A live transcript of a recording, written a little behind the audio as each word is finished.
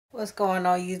What's going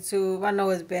on, YouTube? I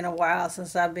know it's been a while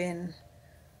since I've been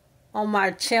on my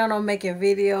channel making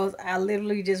videos. I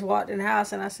literally just walked in the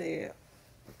house and I said,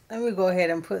 let me go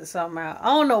ahead and put something out. I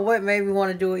don't know what made me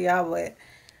want to do it, y'all, but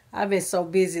I've been so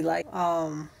busy, like,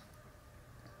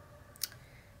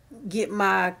 get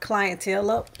my clientele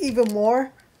up even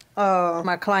more.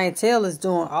 My clientele is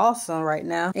doing awesome right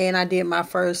now. And I did my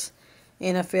first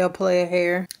NFL player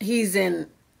here. He's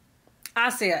I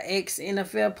say an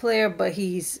ex-NFL player, but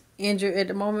he's injured at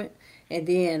the moment. And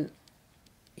then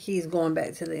he's going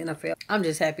back to the NFL. I'm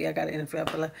just happy I got an NFL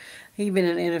player. He's been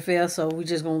in the NFL, so we're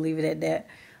just going to leave it at that.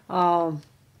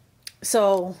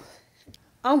 So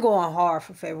I'm going hard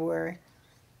for February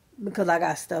because I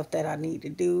got stuff that I need to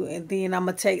do. And then I'm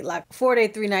going to take like 4-day,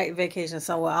 3-night vacation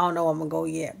somewhere. I don't know where I'm going to go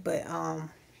yet, but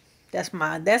that's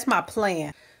my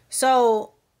plan.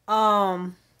 So,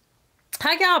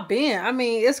 how y'all been? I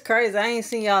mean, it's crazy. I ain't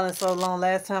seen y'all in so long.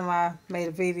 Last time I made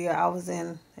a video, I was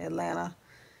in Atlanta.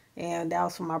 And that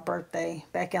was for my birthday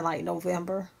back in like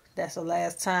November. That's the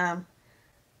last time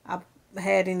I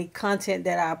had any content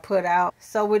that I put out.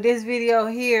 So with this video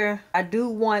here, I do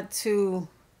want to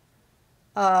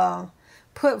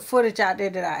put footage out there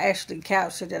that I actually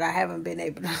captured that I haven't been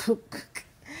able to.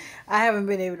 I haven't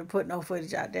been able to put no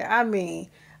footage out there. I mean,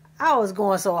 I was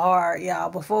going so hard, y'all,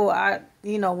 before I,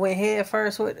 went head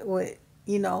first with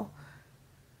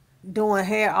doing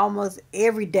hair almost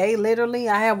every day, literally.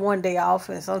 I have one day off,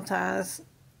 and sometimes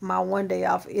my one day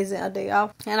off isn't a day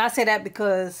off. And I say that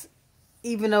because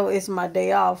even though it's my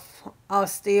day off, I'll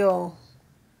still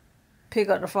pick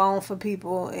up the phone for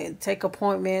people and take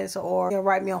appointments, or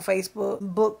write me on Facebook,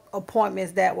 book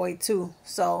appointments that way too.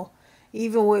 So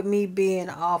even with me being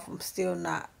off, I'm still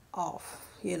not off,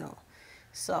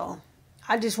 So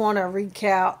I just want to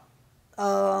recap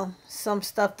some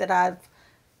stuff that I've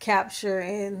captured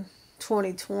in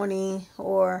 2020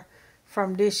 or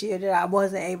from this year that I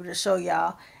wasn't able to show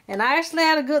y'all. And I actually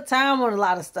had a good time on a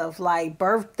lot of stuff, like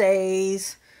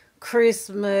birthdays,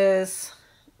 Christmas,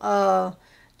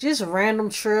 just random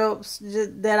trips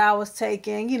that I was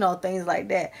taking, things like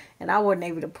that. And I wasn't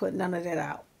able to put none of that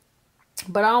out.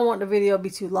 But I don't want the video to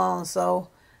be too long, so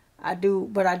I do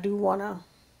want to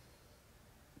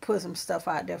put some stuff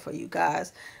out there for you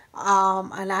guys.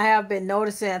 And I have been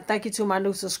noticing, thank you to my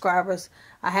new subscribers,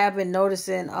 I have been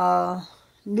noticing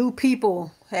new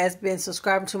people has been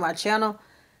subscribing to my channel,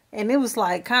 and it was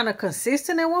like kind of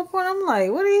consistent at one point. I'm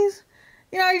like, what are these,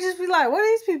 you just be like, where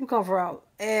these people come from?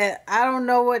 And I don't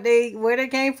know where they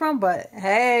came from, but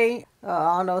hey,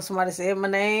 I don't know, somebody said my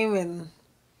name and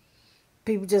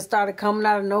people just started coming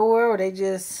out of nowhere, or they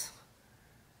just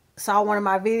saw one of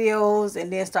my videos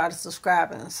and then started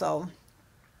subscribing. So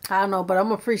I don't know, but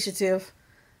I'm appreciative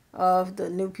of the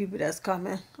new people that's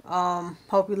coming.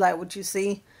 Hope you like what you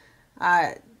see.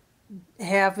 I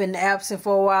have been absent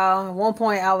for a while. At one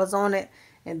point I was on it,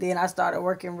 and then I started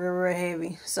working real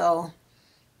heavy. So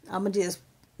I'm gonna just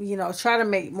try to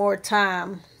make more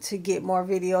time to get more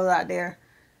videos out there.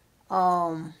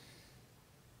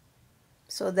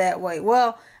 So that way,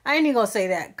 well, I ain't even gonna say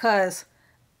that, because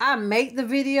I make the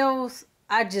videos,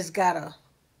 I just gotta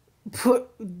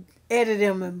edit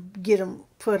them and get them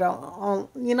put on,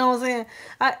 you know what I'm saying?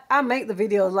 I make the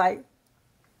videos, like,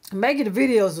 making the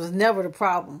videos was never the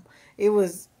problem. It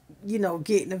was,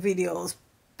 getting the videos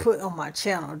put on my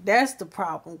channel. That's the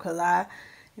problem, because I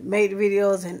made the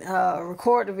videos and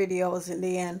record the videos, and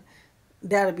then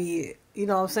that'll be it. You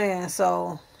know what I'm saying?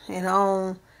 So,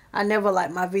 I never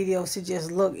like my videos to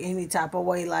just look any type of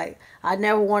way. Like, I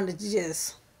never wanted to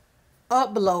just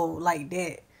upload like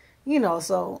that.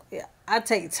 So yeah, I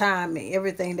take time in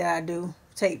everything that I do.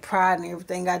 Take pride in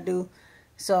everything I do.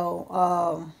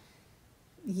 So,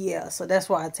 yeah, so that's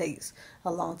why it takes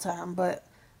a long time. But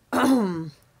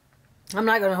I'm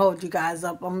not going to hold you guys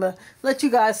up. I'm going to let you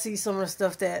guys see some of the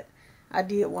stuff that I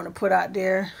did want to put out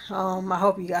there. I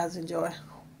hope you guys enjoy.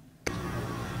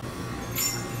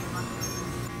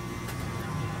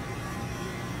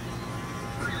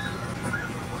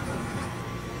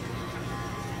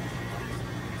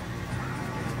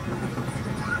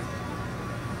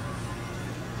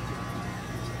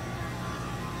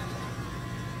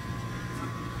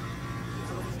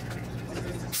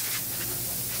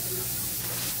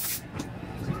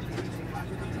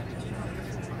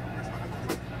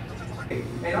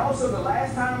 And also, the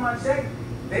last time I checked,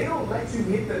 they don't let you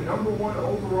hit the #1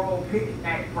 overall pick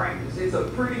at practice. It's a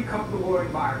pretty comfortable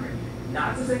environment.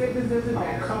 Not to say that this doesn't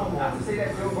matter. Not to say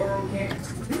that Joe Burrow can't.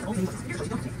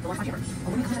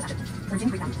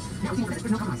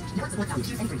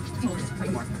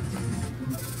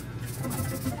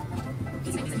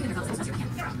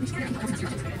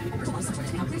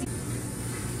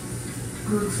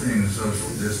 Good thing social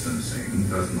distancing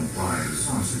doesn't apply to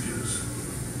sausages.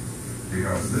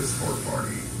 Because this pork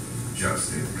party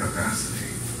just hit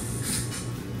capacity.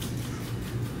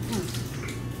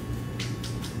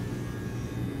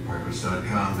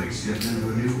 Breakfast.com makes getting into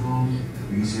a new home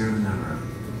easier than ever.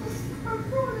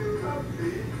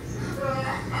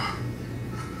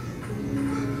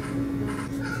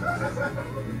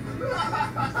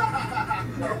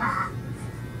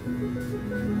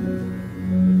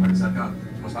 Breakfast.com.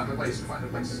 Most popular place to find a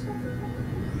place.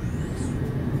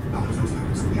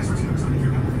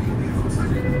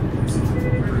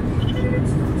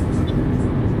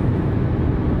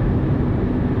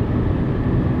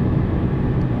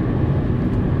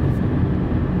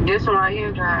 This one right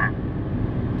here, drive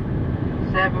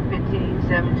 7:15,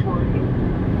 7:20,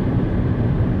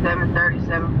 7:30,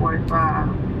 7:45,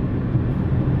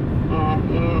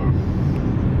 and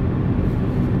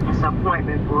it's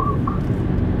appointment book,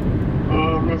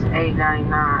 and it's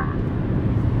 $8.99.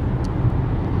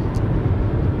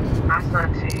 I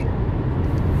sent to you.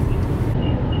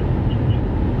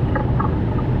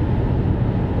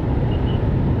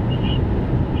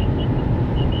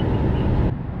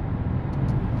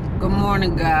 Good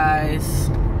morning, guys.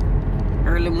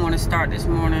 Early morning start this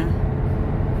morning.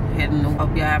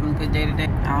 Hope y'all having a good day today.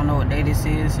 I don't know what day this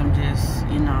is. I'm just,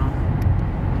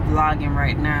 vlogging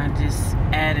right now, just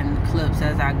adding clips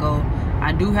as I go.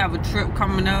 I do have a trip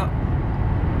coming up,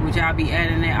 which I'll be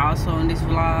adding it also in this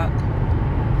vlog.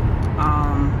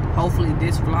 Hopefully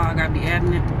this vlog I'll be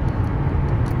adding it.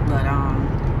 But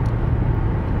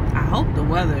I hope the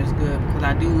weather is good, because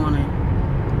I do want to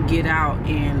get out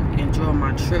and enjoy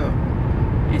my trip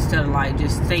instead of like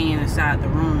just staying inside the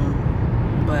room.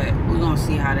 But we're gonna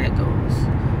see how that goes.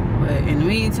 But in the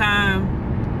meantime,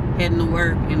 heading to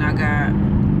work, and I got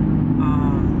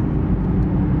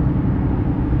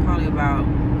probably about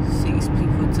 6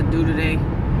 people to do today.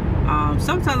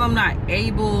 Sometimes I'm not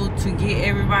able to get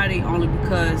everybody, only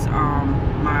because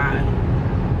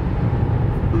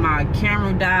my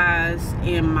camera dies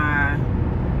and my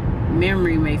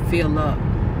memory may fill up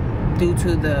due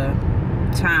to the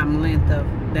time length of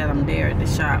that I'm there at the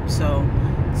shop. So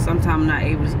sometimes I'm not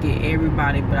able to get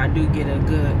everybody, but I do get a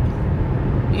good,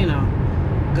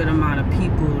 good amount of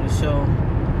people to show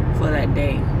for that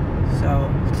day. So,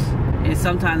 and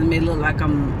sometimes it may look like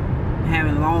I'm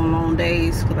having long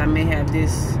days, because I may have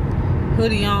this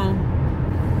hoodie on,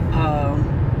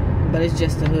 but it's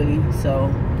just a hoodie. So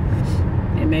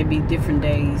it may be different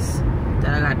days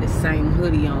that I got the same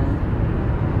hoodie on.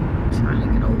 Trying to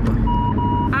get over.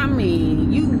 I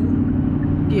mean, you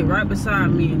get right beside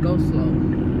me and go slow.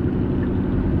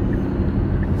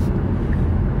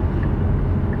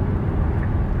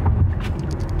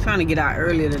 Trying to get out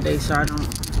earlier today so I don't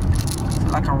feel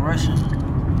like I'm rushing.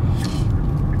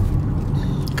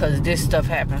 Because this stuff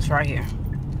happens right here.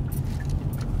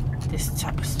 This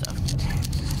type of stuff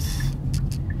happens.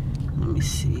 Let me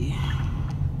see.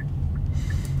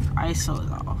 ISO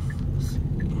is off.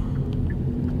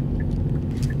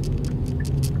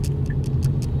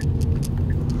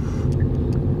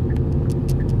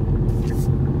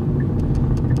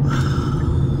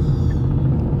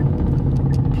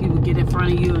 In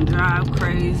front of you and drive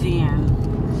crazy and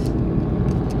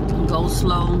go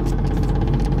slow.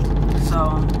 So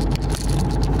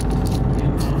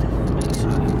make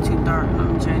sure it's too dark. Let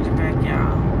me change it back,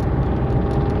 y'all.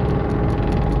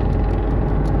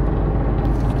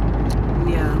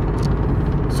 Yeah.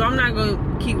 So I'm not gonna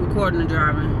keep recording the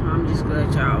driving. I'm just gonna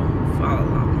let y'all follow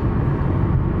along.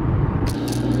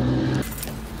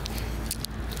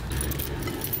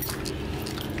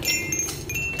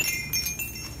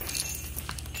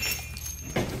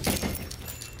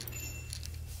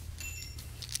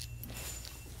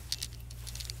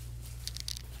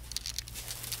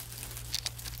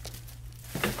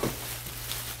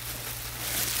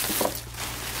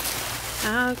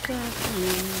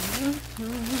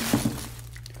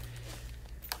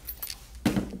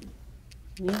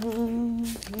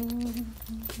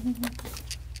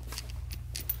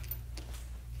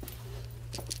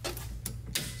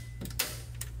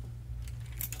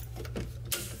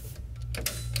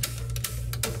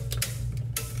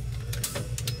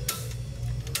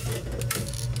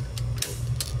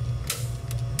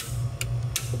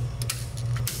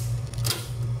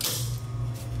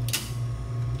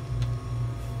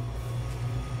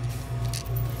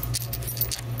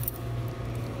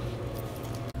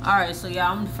 Alright, so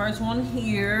y'all, I'm the first one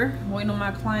here, waiting on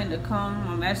my client to come.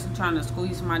 I'm actually trying to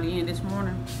squeeze somebody in this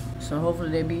morning, so hopefully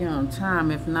they be here on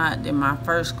time. If not, then my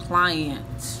first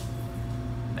client,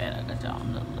 bet I got y'all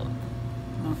another look.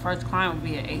 My first client will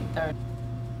be at 8:30.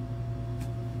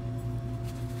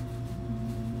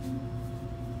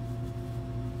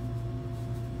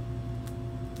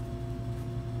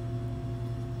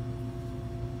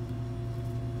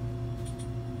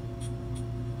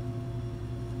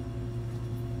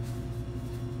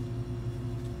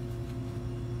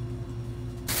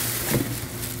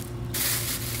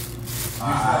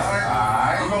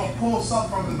 pull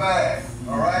something from the bag,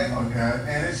 all right? Okay.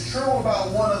 And it's true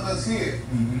about one of us here.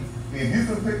 If you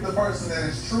can pick the person that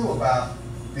it's true about,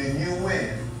 then you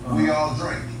win. We all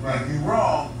drink. If you're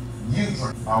wrong, you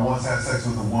drink. I once had sex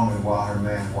with a woman while her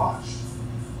man watched.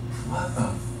 What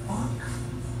the fuck?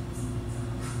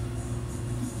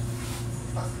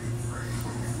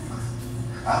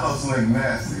 I know Slick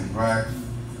nasty, right?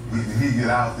 He get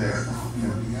out there. I'm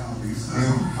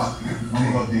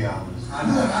gonna be honest.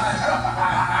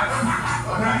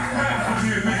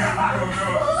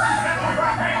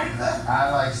 I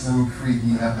like some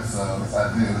freaky episodes. I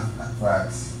do,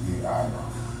 but you are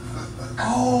wrong.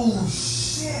 Oh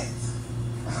shit!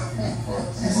 I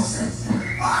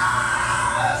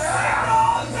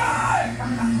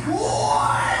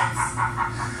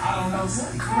don't know,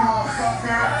 son. Come on,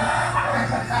 sucker.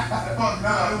 Fuck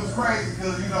no, it was crazy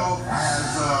because, you know,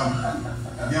 as a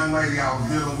young lady I was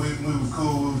dealing with, we was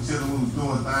cool, we was chilling, we was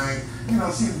doing things. You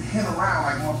know, she would hit around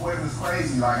like my boyfriend is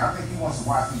crazy. Like, I think he wants to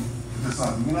watch me or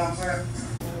something. You know what I'm saying?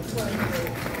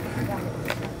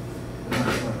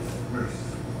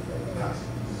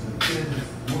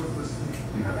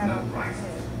 You have no right.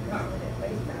 No.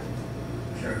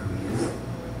 Sure who he is.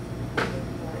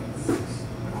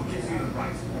 I'll give you the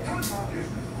right.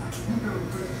 You do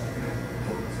good.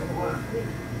 Put someone.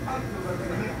 I feel like I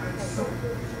make that so.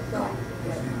 No.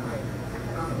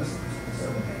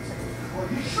 Well,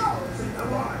 you sure it's in the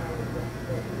line.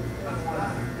 That's what I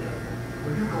heard.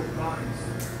 When you go blind.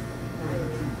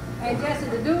 Hey Jesse,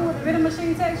 the dude with the vending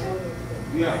machine takes you?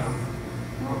 Yeah.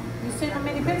 You seen him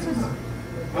many pictures?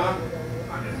 Huh?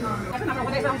 I think I'm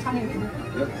going to come in.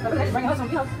 Bring her some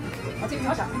pills. I'll take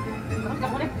your shot.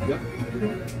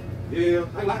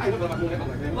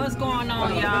 What's going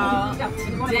on, y'all?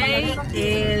 Today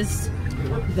is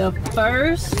the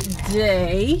first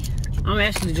day. I'm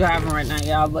actually driving right now,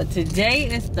 y'all, but today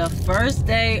is the first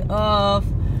day of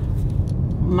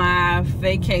my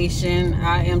vacation.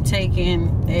 I am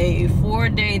taking a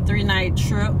 4-day, 3-night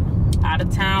trip out of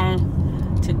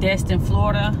town to Destin,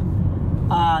 Florida.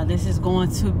 This is going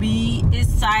to be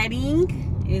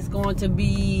exciting. It's going to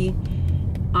be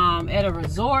at a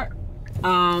resort.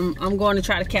 I'm going to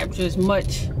try to capture as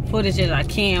much footage as I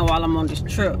can while I'm on this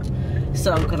trip.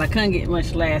 So, because I couldn't get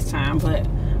much last time, but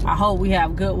I hope we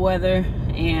have good weather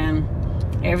and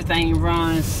everything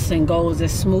runs and goes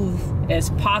as smooth as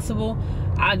possible.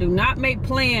 I do not make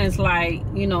plans like,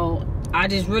 you know, I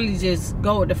just really just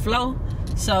go with the flow.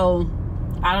 So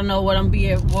I don't know what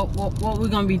what we're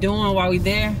gonna be doing while we're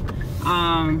there.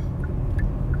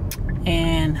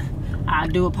 And I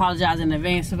do apologize in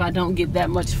advance if I don't get that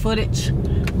much footage,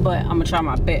 but I'm gonna try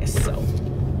my best. So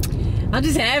I'm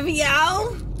just happy,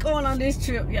 y'all, going on this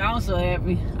trip. Y'all, I'm so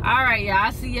happy. All right, y'all, I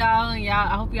see y'all, and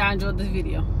I hope y'all enjoyed this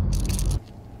video.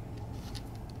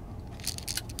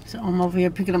 So I'm over here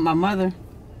picking up my mother.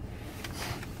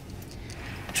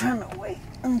 Trying to wait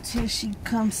until she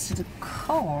comes to the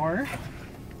car.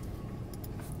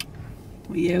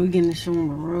 Well, yeah, we're getting this on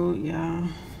the road, y'all.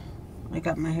 I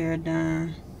got my hair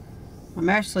done. I'm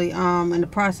actually in the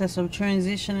process of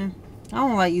transitioning. I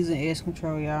don't like using edge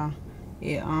control, y'all.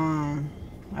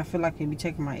 I feel like it'd be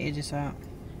taking my edges out.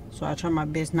 So I try my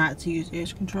best not to use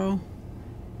edge control.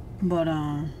 But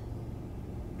I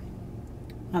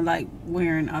like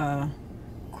wearing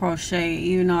crochet.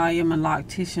 Even though I am a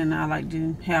loctician, I like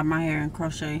to have my hair in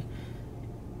crochet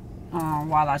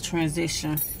while I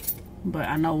transition. But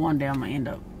I know one day I'm gonna end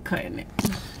up cutting it,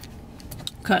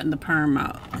 cutting the perm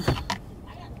out. I got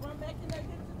to run back in there and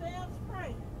get the damn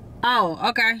spray. Oh,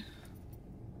 okay.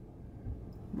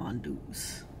 Come on,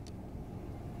 dudes.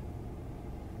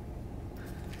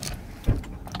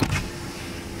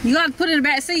 You gotta put it in the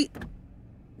back seat.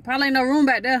 Probably ain't no room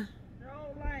back there.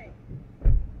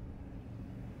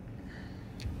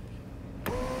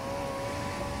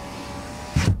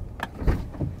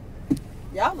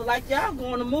 Y'all look like y'all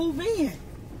going to move in.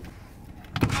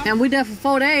 And we there for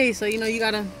 4 days, so you know you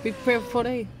gotta be prepared for 4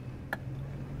 days.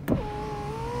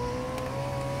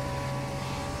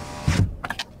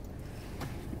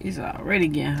 It's already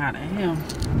getting hot in here.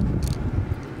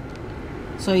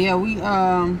 So yeah, we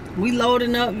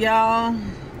loading up, y'all.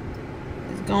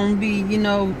 It's gonna be, you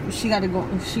know, she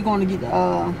gonna get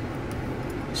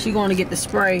the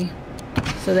spray,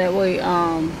 so that way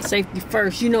safety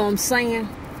first, you know what I'm saying?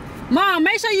 Mom,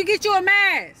 make sure you get you a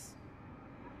mask.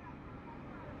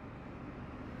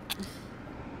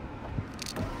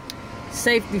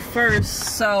 Safety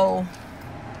first. So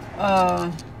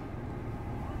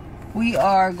we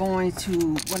are going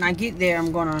to, when I get there,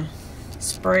 I'm gonna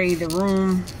spray the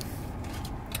room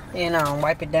and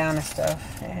wipe it down and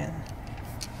stuff, and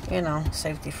you know,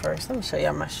 safety first. Let me show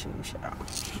y'all my shoes, y'all.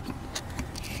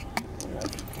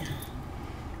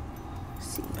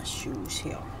 See my shoes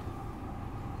here.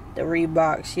 The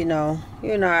Reeboks, you know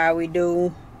how we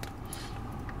do.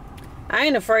 I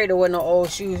ain't afraid to wear no old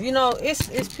shoes. You know,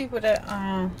 it's people that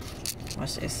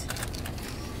what's this?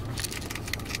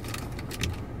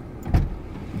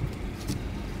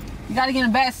 You gotta get in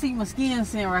the back seat. My skin's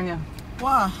sitting right here.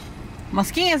 Why? My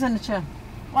skin's in the chair.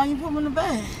 Why you put them in the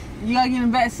bag? You gotta get in the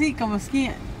back seat cause my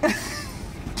skin.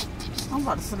 I'm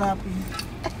about to slap you.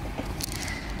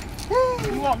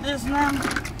 You want this now?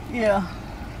 Yeah.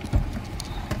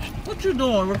 What you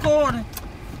doing? Recording?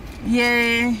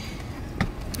 Yeah.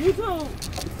 YouTube.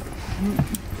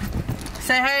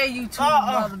 Say hey, YouTube,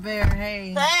 Brother Bear.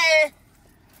 Hey. Hey.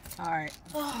 All right.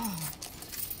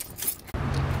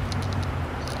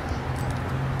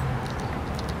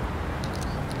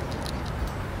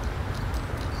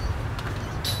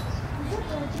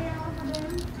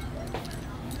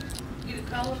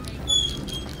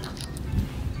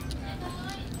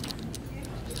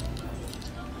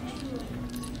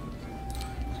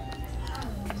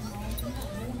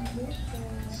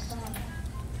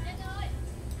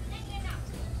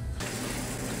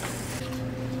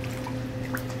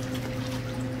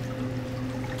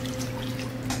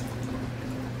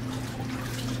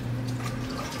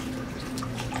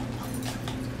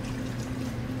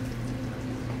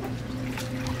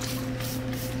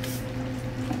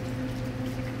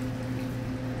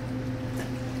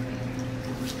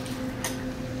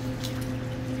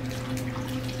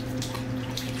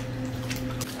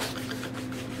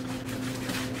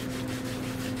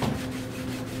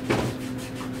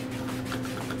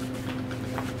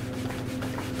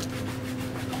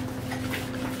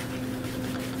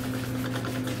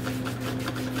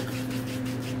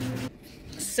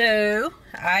 So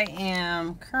I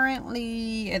am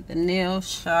currently at the nail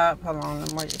shop. Hold on,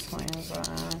 let me just hands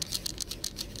on.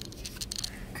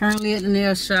 Currently at the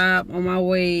nail shop on my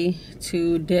way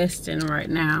to Destin right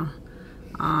now.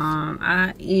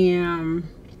 I am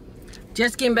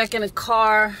just getting back in the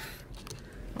car.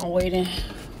 I'm waiting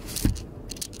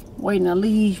to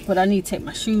leave, but I need to take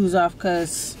my shoes off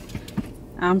because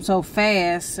I'm so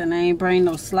fast and I ain't bring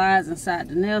no slides inside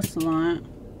the nail salon.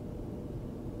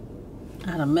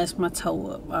 I done messed my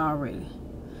toe up already.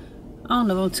 I don't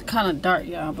know if it's kind of dark,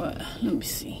 y'all, but let me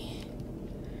see.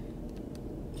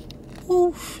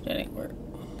 Oof, that ain't work.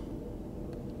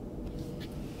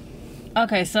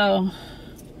 Okay, so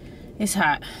it's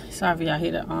hot. Sorry if y'all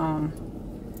hear the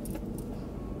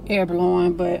air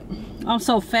blowing, but I'm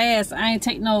so fast. I ain't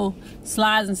take no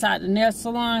slides inside the nail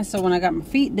salon, so when I got my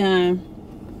feet done,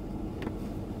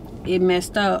 it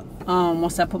messed up.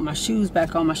 Once I put my shoes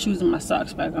back on, my shoes and my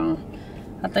socks back on.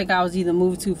 I think I was either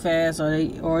moving too fast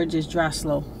or it just dry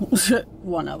slow.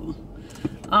 One of them.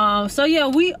 So yeah,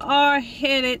 we are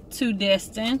headed to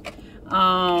Destin.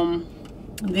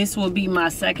 This will be my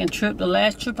second trip. The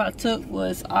last trip I took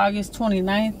was August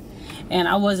 29th, and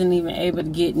I wasn't even able to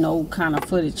get no kind of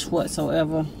footage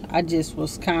whatsoever. I just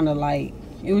was kind of like,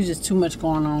 it was just too much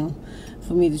going on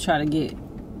for me to try to get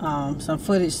some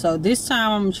footage. So this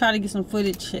time I'm gonna try to get some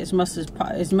footage as much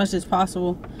as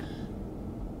possible.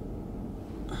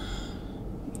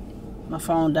 My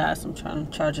phone died, so I'm trying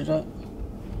to charge it up.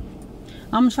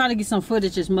 I'm gonna try to get some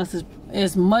footage as much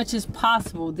as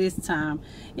possible this time.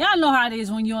 Y'all know how it is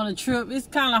when you're on a trip. It's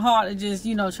kind of hard to just,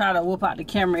 you know, try to whip out the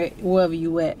camera wherever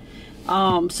you at.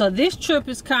 So this trip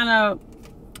is kind of,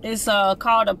 it's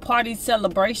called a party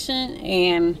celebration,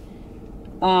 and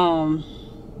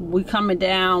we coming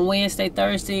down Wednesday,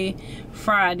 Thursday,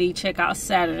 Friday, check out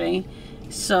Saturday.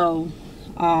 So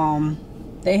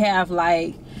they have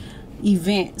like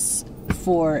events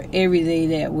for every day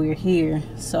that we're here,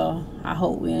 so I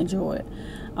hope we enjoy it.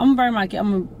 I'm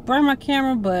gonna bring my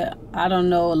camera, but I don't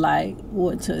know like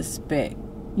what to expect,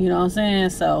 you know what I'm saying?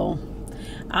 So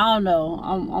I don't know.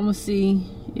 I'm gonna see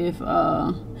if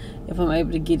I'm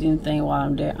able to get anything while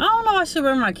I'm there. I don't know, I should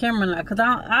bring my camera now, because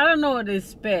I don't know what to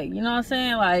expect, you know what I'm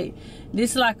saying? Like,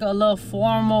 this is like a little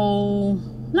formal,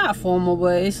 not formal,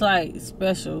 but it's like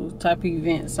special type of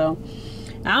event. So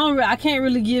I can't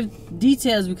really give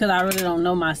details because I really don't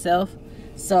know myself.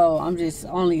 So I'm just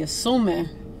only assuming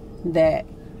that,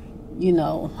 you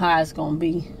know, how it's gonna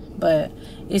be. But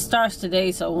it starts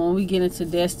today, so when we get into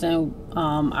Destin,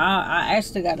 I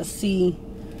actually got to see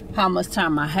how much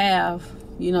time I have,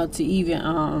 you know, to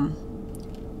even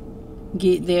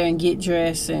get there and get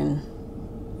dressed and,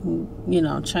 you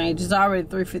know, change. It's already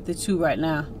 3:52 right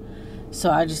now,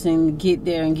 so I just need to get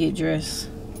there and get dressed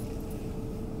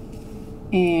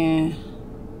and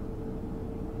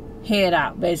head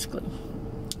out, basically.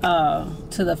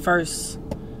 to the first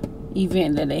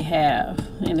event that they have,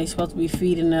 and they're supposed to be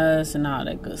feeding us and all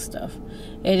that good stuff.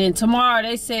 And then tomorrow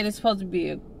they said it's supposed to be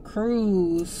a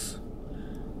cruise,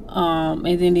 and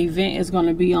then the event is going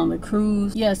to be on the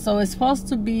cruise. Yeah, so it's supposed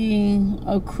to be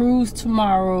a cruise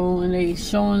tomorrow, and they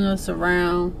showing us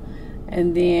around,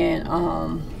 and then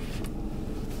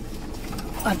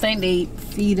I think they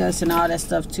feed us and all that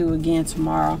stuff too again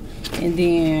tomorrow, and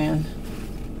then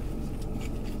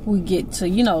we get to,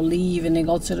 you know, leave and then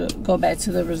go back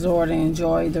to the resort and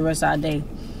enjoy the rest of our day.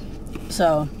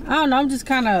 So I don't know, I'm just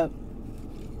kind of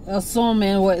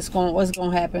assuming what's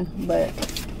gonna happen, but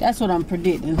that's what I'm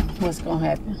predicting what's gonna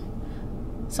happen.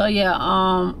 So yeah,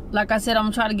 like I said, I'm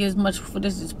gonna try to get as much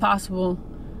footage as possible.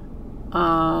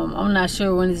 I'm not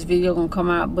sure when this video gonna come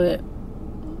out, but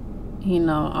you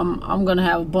know, I'm gonna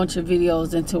have a bunch of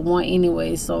videos into one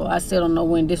anyway, so I still don't know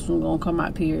when this one gonna come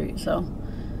out, period. So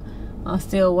I'm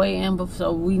still waiting, but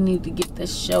so we need to get the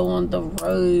show on the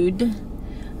road.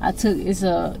 I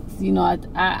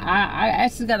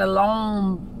actually got a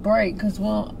long break because,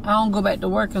 well, I don't go back to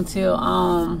work until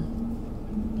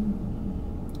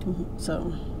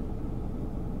so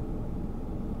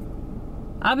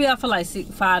I'll be out for like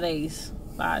 5 days,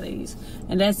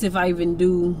 and that's if I even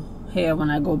do hair when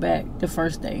I go back the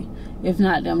first day. If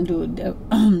not, I'm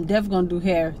definitely gonna do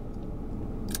hair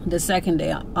the second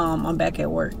day I'm back at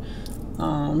work,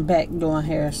 back doing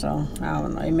hair. So I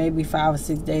don't know, it may be 5 or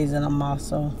 6 days that I'm off,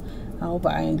 so I hope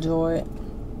I enjoy it.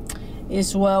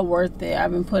 It's well worth it.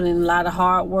 I've been putting in a lot of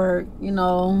hard work, you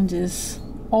know, just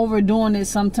overdoing it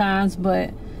sometimes,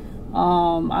 but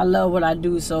I love what I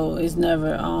do, so it's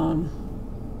never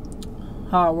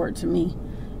hard work to me.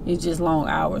 It's just long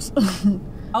hours.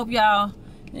 I hope y'all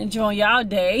enjoying y'all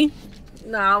day.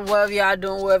 Now, whatever y'all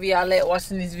doing, wherever y'all at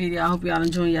watching this video, I hope y'all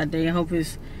enjoying y'all day. I hope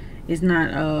it's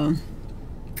not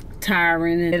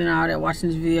tiring and all that watching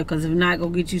this video, because if not, go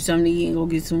get you something to eat and go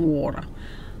get some water,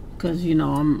 because you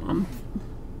know I'm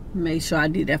make sure I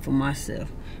did that for myself.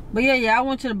 But yeah, I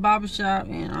went to the barber shop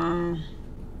and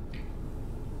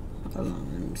hold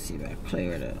on, let me see if I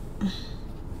clear it up.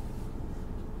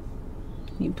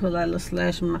 He put that little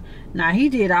slash in my... Now, he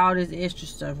did all this extra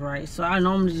stuff, right? So I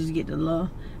normally just get the little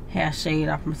hair shade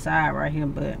off my side right here,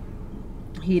 but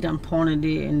he done pointed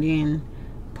it and then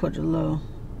put the little...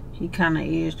 He kind of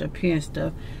edged up here and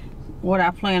stuff. What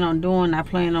I plan on doing, I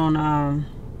plan on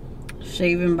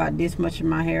shaving about this much of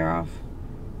my hair off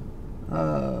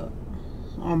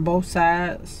on both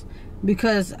sides,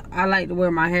 because I like to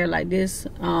wear my hair like this.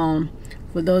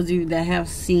 For those of you that have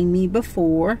seen me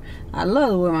before, I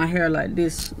love to wear my hair like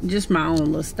this. Just my own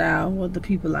little style. Whether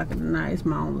people like it or not, it's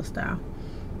my own little style.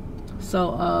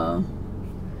 So,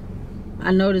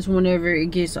 I notice whenever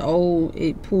it gets old,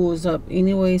 it pulls up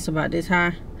anyway. It's about this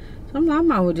high. So I'm like, I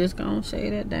might as well just go and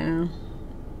shave that down.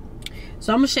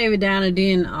 So I'm going to shave it down, and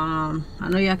then, I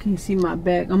know y'all can see my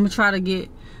back. I'm going to try to get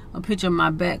a picture of my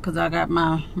back, because I got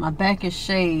my back is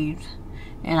shaved.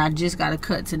 And I just got a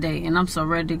cut today, and I'm so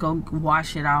ready to go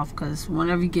wash it off, because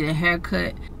whenever you get a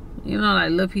haircut, you know, like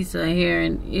a little piece of hair,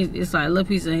 and it's like a little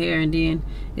piece of hair, and then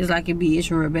it's like it be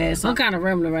itching real bad. So I'm kind of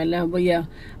rambling right now, but yeah,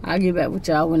 I'll get back with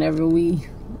y'all whenever we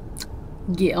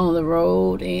get on the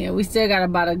road. And we still got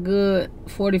about a good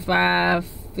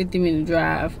 45-50 minute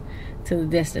drive to the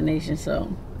destination,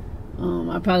 so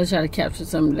I'll probably try to capture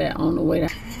some of that on the way down.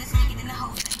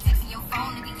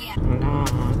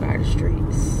 By the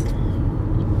streets.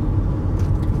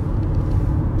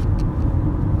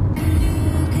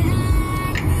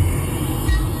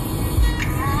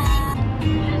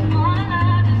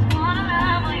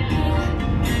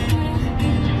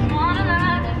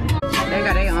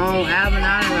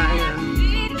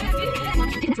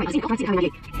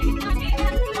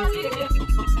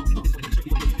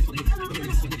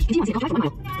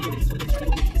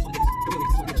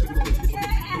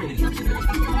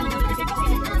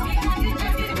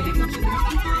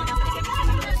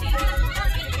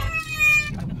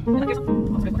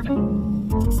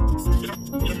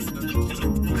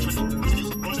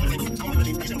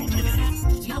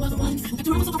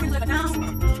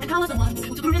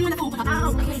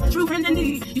 True friend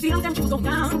indeed. You see how damn she was going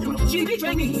down. She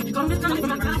betrayed me. Come with from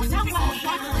my mouth. Tell me why.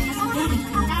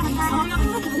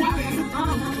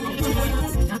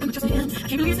 I couldn't trust him. I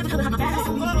can't believe it's behind my back. I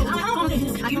want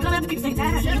it. I can come after people saying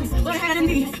that. But I had in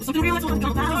me something real is what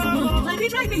comes out. Like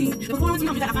betrayed me. The performance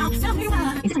me that I found. Tell me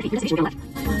why. It's the station left.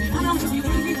 I don't trust you.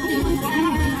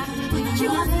 She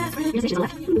was that friend. Your station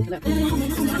left.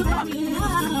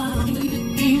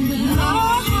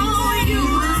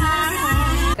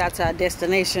 Got to our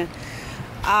destination.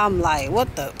 I'm like,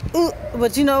 what the?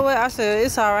 But you know what? I said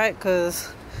it's all right, because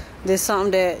This is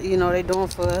something that, you know, they doing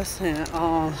for us. And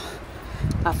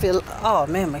I feel, oh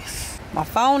man, my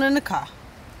phone in the car.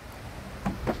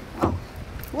 Oh,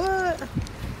 what?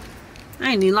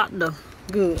 I ain't even locked the door.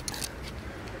 Good.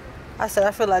 I said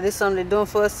I feel like this is something they're doing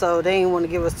for us, so they ain't want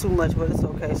to give us too much, but it's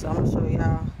okay. So I'm gonna show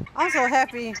y'all. I'm so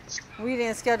happy we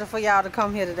didn't schedule for y'all to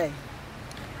come here today.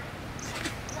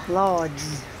 Lord,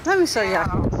 let me show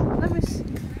y'all.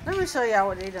 Let me show y'all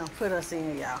what they done put us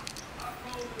in, y'all.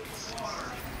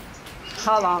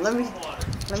 Hold on, let me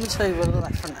show you what it look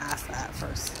like from the outside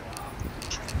first.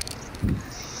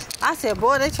 I said,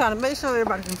 boy, they trying to make sure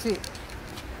everybody can fit.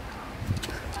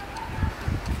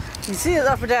 You see it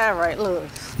up and down, right? Look.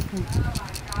 Oh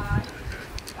my God.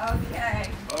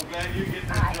 Okay. Okay, you get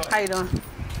that. How you doing?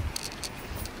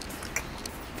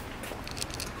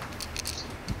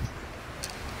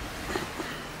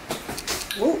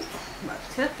 Ooh, my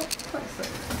tip.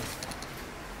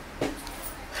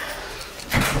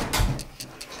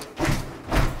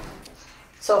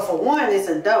 So for one, it's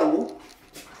a dough.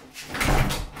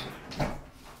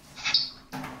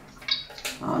 I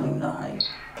don't even know how you.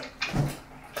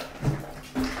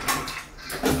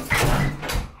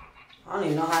 I don't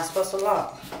even know how it's supposed to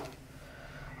lock.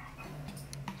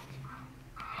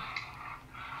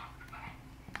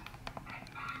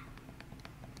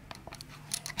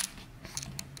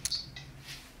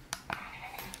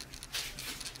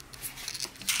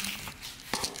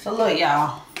 So look,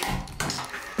 y'all.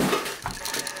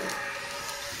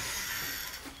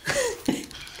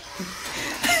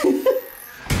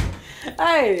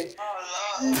 Hey.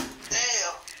 Oh, Lord.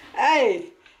 Damn. Hey.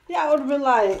 Y'all would have been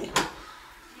like.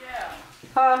 Yeah.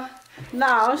 Huh?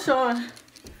 Nah, I'm showing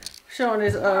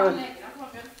this, huh? I ain't got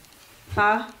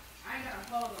a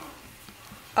clothes on.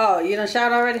 Oh, you done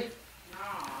shot already? No,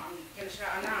 I'm getting a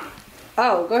shower now.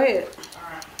 Oh, go ahead.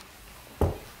 Alright.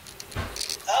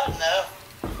 Oh,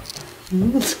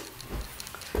 no.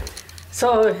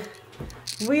 So,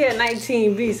 we at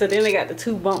 19B, so then they got the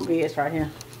 2 bunk beds right here.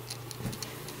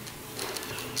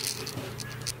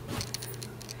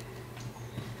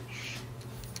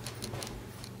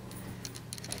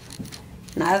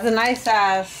 Now, it's a nice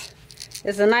size.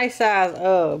 It's a nice size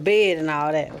bed and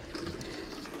all that.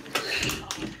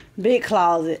 Big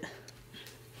closet.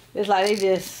 It's like they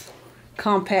just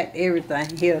compact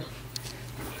everything here.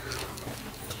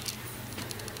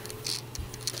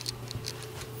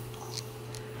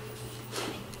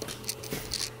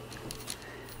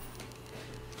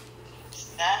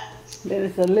 Nice. Then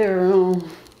it's a living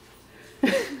room.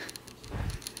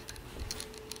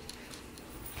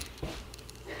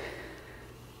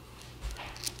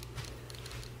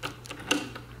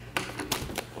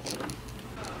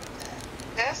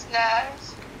 That's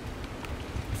nice.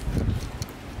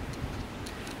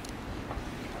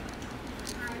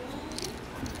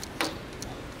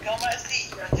 Go my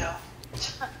seat, yo.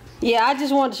 Yeah, I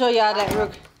just wanted to show y'all that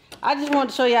real. I just wanted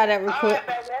to show y'all that real quick. Alright,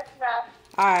 baby, that's nice.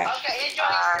 All right. Okay, enjoy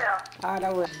yourself. All right,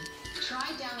 I will.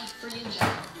 Try Downy Free and Gentle.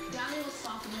 Downy will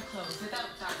soften your clothes without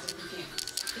thousands of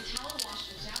fumes. The towel wash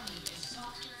with Downy is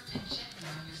softer and gentler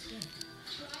on your skin.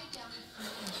 Try Downy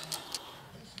Free and Gentle.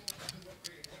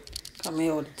 Come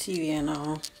here with the TV and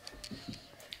on.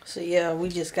 So yeah, we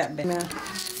just got back now.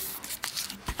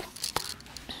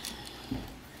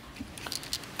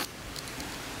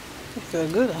 It feel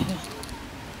good out here.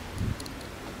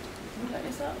 You let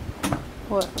this up?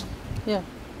 What? Yeah.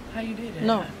 How you did it?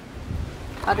 No.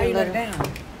 I didn't let it down.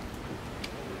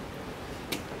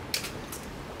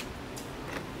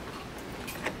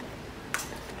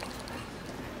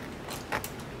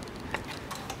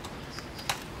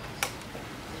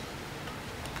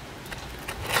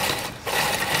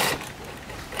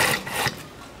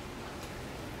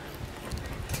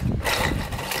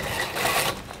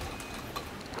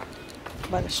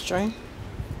 By the string.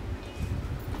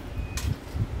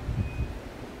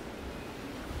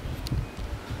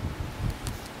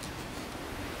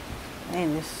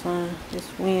 And this sun,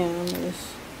 this wind,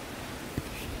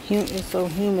 it's so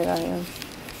humid out here.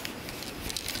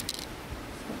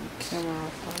 Camera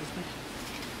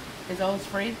off. Is those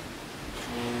free?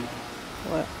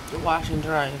 What? The wash and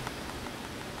dry.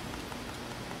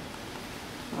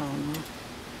 I don't know.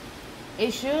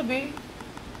 It should be.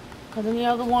 Because any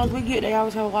other ones we get, they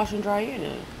always have a wash and dry in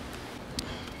it.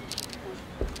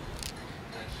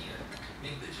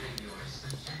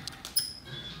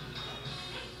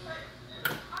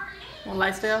 Want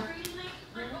light still?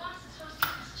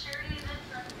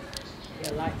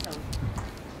 Yeah, lights on.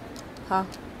 Huh?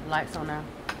 Lights on now.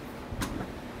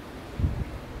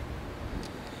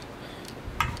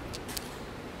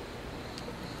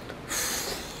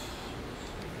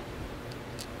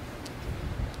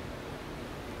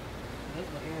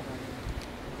 everybody.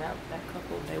 That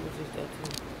couple, they was just there too.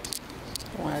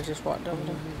 The one I just walked over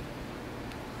there.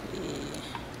 Yeah.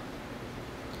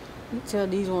 You tell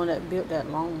these one that built that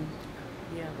long.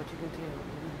 Yeah, but you can tell.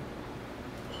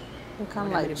 They're kind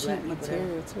of like cheap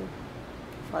material too.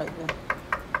 Like that.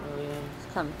 Oh yeah.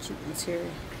 It's kind of cheap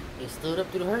material. It stood up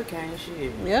through the hurricane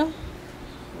shit. Yeah.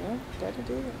 Yeah, that it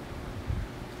did.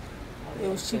 It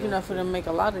was cheap enough for them to make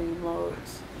a lot of these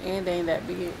mugs. And they ain't that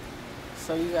big.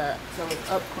 So you got So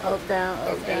it's up, down,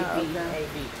 up, down, up, down.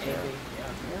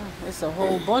 Yeah, it's a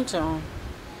whole bunch of them.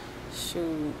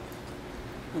 Shoot.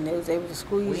 And they was able to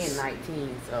squeeze. We in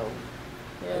 19, so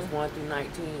Yeah. it's 1 through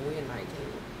 19. We in 19.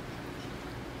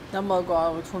 That mug go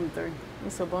all over 23.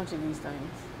 It's a bunch of these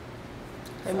things.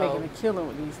 They're making a killing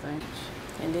with these things.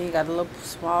 And then you got a little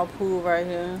small pool right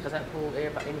here. Cause that pool,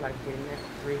 anybody can get in there.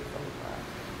 3, 4,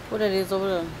 5. What that is over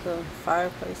there? The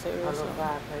fireplace area A or little something.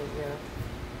 fireplace, yeah.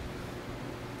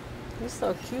 It's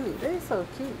so cute. They're so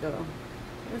cute though.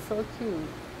 It's so cute.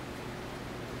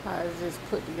 How it's just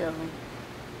put together.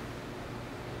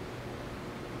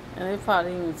 And they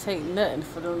probably didn't even take nothing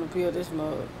for them to build this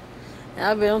mug. And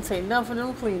I bet don't take nothing for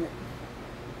them to clean it.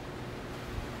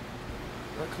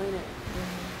 We'll clean it.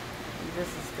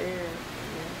 Just a stair. Yeah.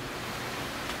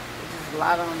 It's just a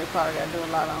lot on. They probably got to do a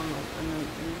lot on them.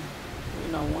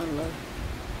 You know, one look.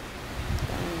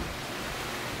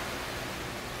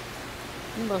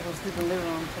 You must have sleep in the living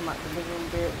room. Come out the living room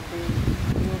bed. You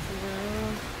want to sleep in the living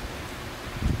room?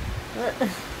 What?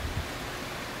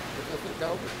 It's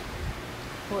over.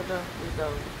 What the? It's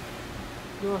over.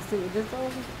 You want to sleep with this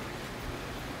over?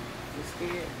 You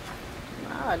scared?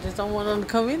 Nah, I just don't want them to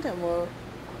come in that mug.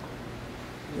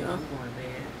 Yeah, I'm going to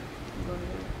bed. You go to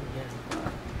bed? Yeah.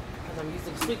 Because I'm used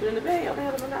to sleeping in the bed. How the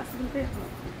hell am I not sleeping in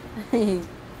the bed?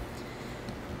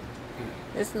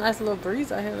 It's a nice little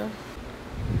breeze out here though.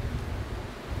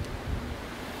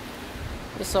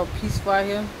 It's so peaceful out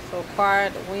here, so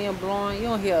quiet, the wind blowing. You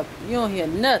don't hear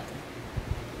nothing.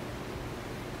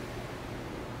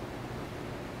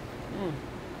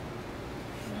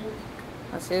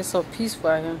 I said it's so peaceful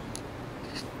out here.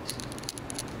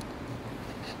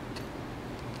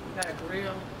 Got a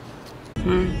grill.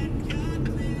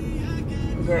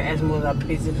 Girl asked me was I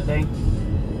busy today.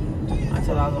 I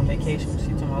told her I was on vacation. She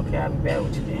told me, okay, I'll be back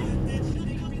with you then.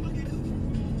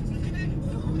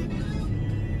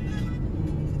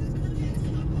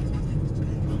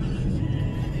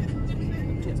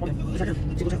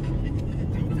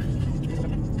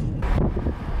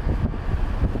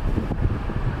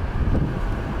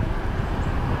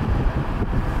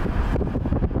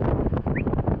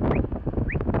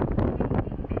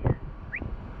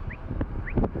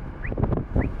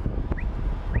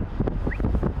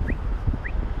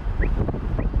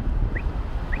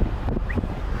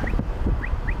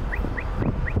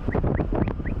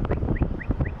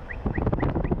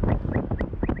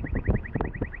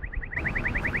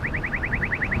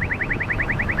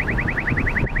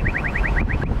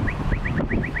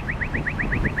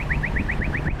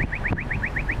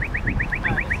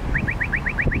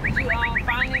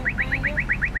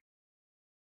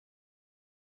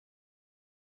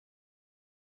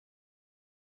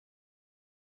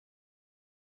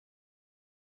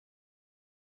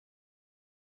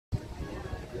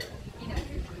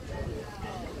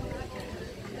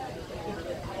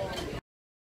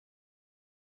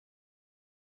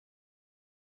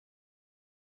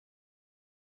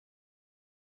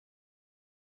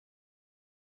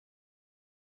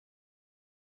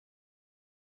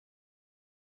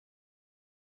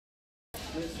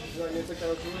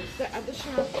 The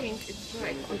additional pink is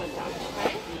right on the top,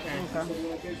 right? Okay.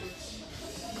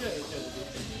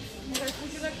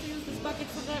 Would you like to use this bucket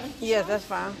for that? Yes, that's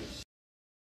fine.